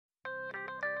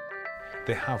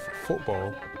They have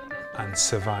football and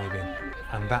surviving,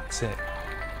 and that's it.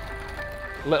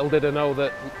 Little did I know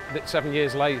that 7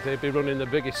 years later they'd be running the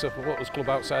biggest supporters club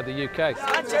outside the UK.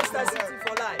 Manchester City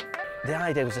for life. The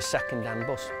idea was a second-hand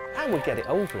bus. How we'd get it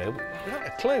over here, we haven't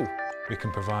a clue. We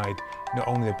can provide not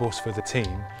only a bus for the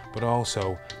team, but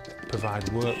also provide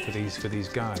work for these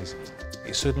guys.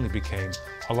 It suddenly became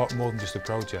a lot more than just a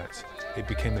project. It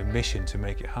became a mission to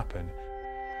make it happen.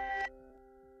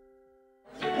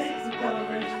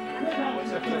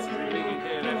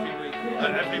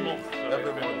 Every month.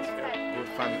 Good,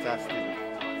 fantastic.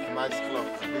 Nice club,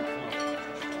 big club.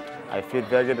 I feel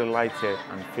very delighted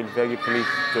and feel very pleased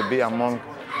to be among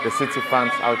the City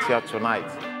fans out here tonight.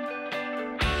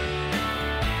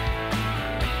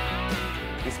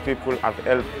 These people have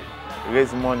helped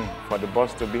raise money for the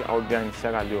bus to be out there in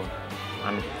Sierra Leone.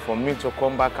 And for me to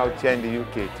come back out here in the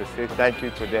UK to say thank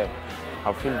you to them,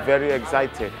 I feel very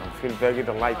excited and feel very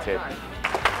delighted.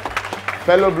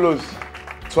 Fellow Blues,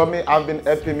 Tommy have been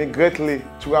helping me greatly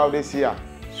throughout this year.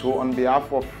 So on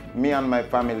behalf of me and my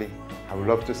family, I would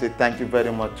love to say thank you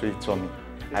very much to you, Tommy.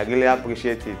 I really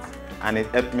appreciate it, and it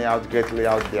helped me out greatly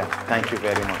out there. Thank you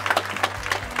very much.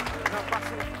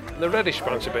 The Reddish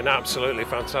branch have been absolutely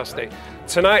fantastic.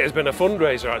 Tonight has been a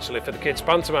fundraiser actually for the kids'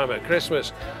 pantomime at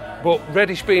Christmas. But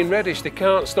Reddish being Reddish, they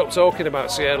can't stop talking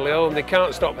about Sierra Leone, they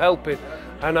can't stop helping.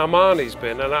 And Armani's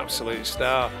been an absolute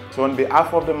star. So on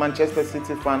behalf of the Manchester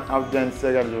City fan out there in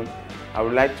Sierra Leone, I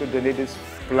would like to donate this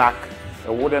plaque,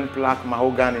 a wooden plaque,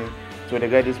 mahogany, to the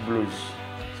Reddish Blues.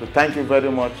 So thank you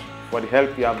very much for the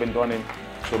help you have been doing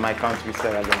to my country,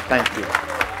 Sierra Leone. Thank you.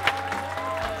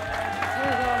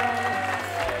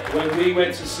 When we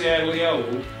went to Sierra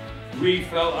Leone, we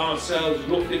felt ourselves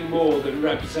nothing more than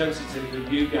representative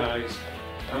of you guys.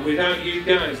 And without you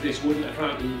guys, this wouldn't have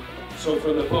happened. So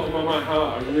from the bottom of my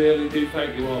heart, I really do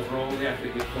thank you all for all the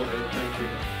effort you've put in. Thank you.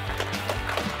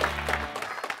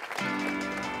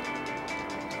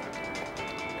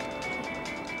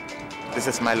 This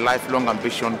is my lifelong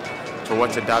ambition to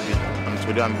watch a derby. And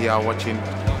today I'm here watching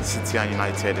City and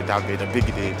United, the derby, the big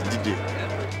day, the D-Day.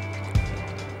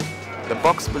 The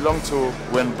box belonged to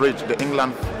Wayne Bridge, the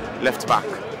England left back.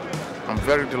 I'm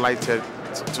very delighted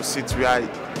to sit where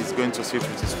he's going to sit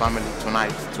with his family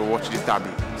tonight to watch this derby.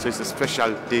 So it's a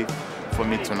special day for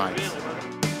me tonight.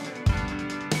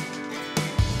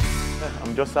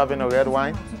 I'm just having a red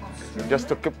wine, just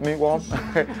to keep me warm.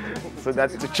 So that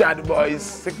to chat the boys,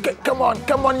 say, come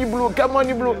on you blue, come on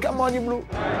you blue, come on you blue.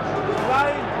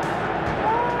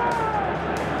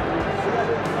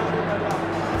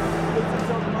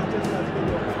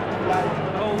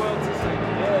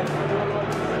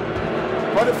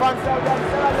 For the fans out there,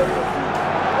 Sierra Leone to see.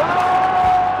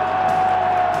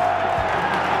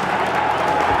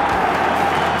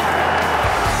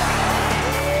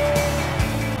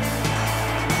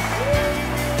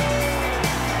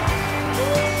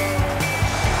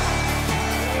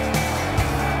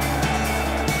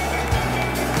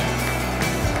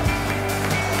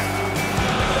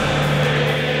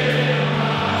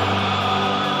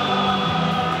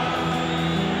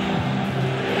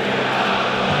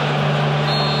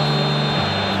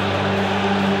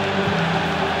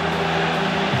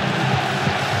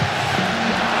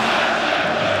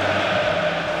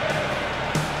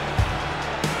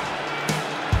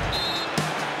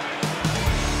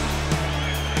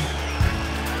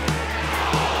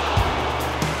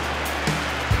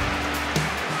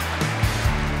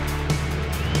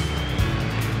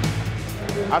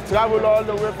 I've traveled all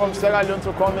the way from Sierra Leone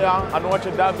to come here and watch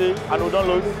a derby, and we don't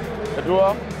lose a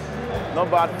draw. Not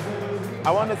bad.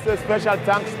 I want to say special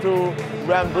thanks to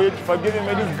Wayne Bridge for giving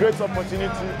me this great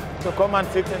opportunity to come and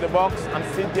sit in the box and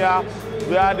sit there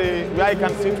where he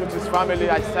can sit with his family.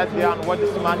 I sat there and watched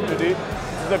this match today.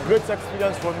 It's a great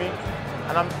experience for me,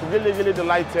 and I'm really, really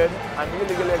delighted. I'm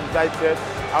really, really excited.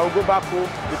 I will go back home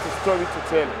with a story to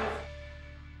tell.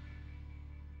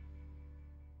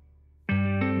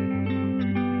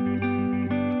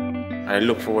 I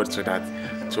look forward to that,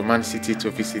 to Man City to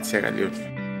visit Sierra Leone.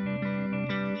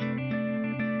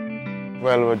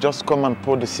 Well, we'll just come and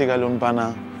put the Sierra Leone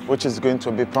banner, which is going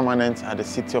to be permanent at the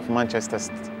City of Manchester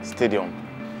Stadium.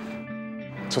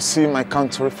 To see my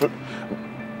country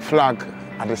flag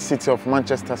at the City of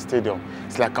Manchester Stadium,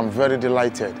 it's like I'm very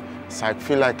delighted. So I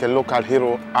feel like a local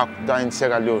hero out there in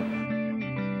Sierra Leone.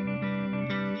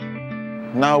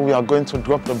 Now we are going to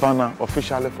drop the banner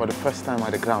officially for the first time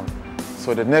at the ground.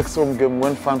 So the next home game,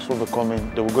 when fans will be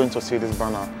coming, they will going to see this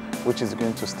banner, which is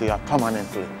going to stay here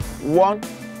permanently. 1,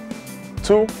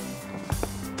 2,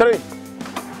 3.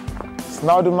 It's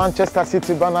now the Manchester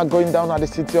City banner going down at the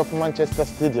City of Manchester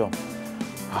Stadium.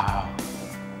 Wow.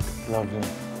 Lovely.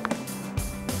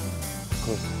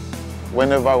 Good.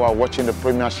 Whenever we are watching the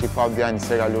Premiership out there in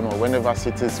Sierra Leone, or whenever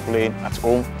City is playing at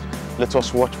home, let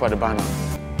us watch for the banner.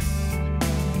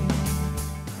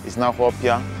 It's now up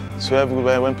here, so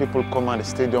everywhere when people come at the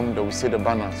stadium, they will see the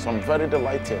banner. So I'm very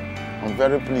delighted. I'm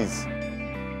very pleased.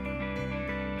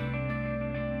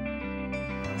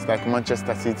 It's like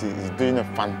Manchester City is doing a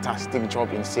fantastic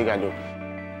job in Sierra Leone.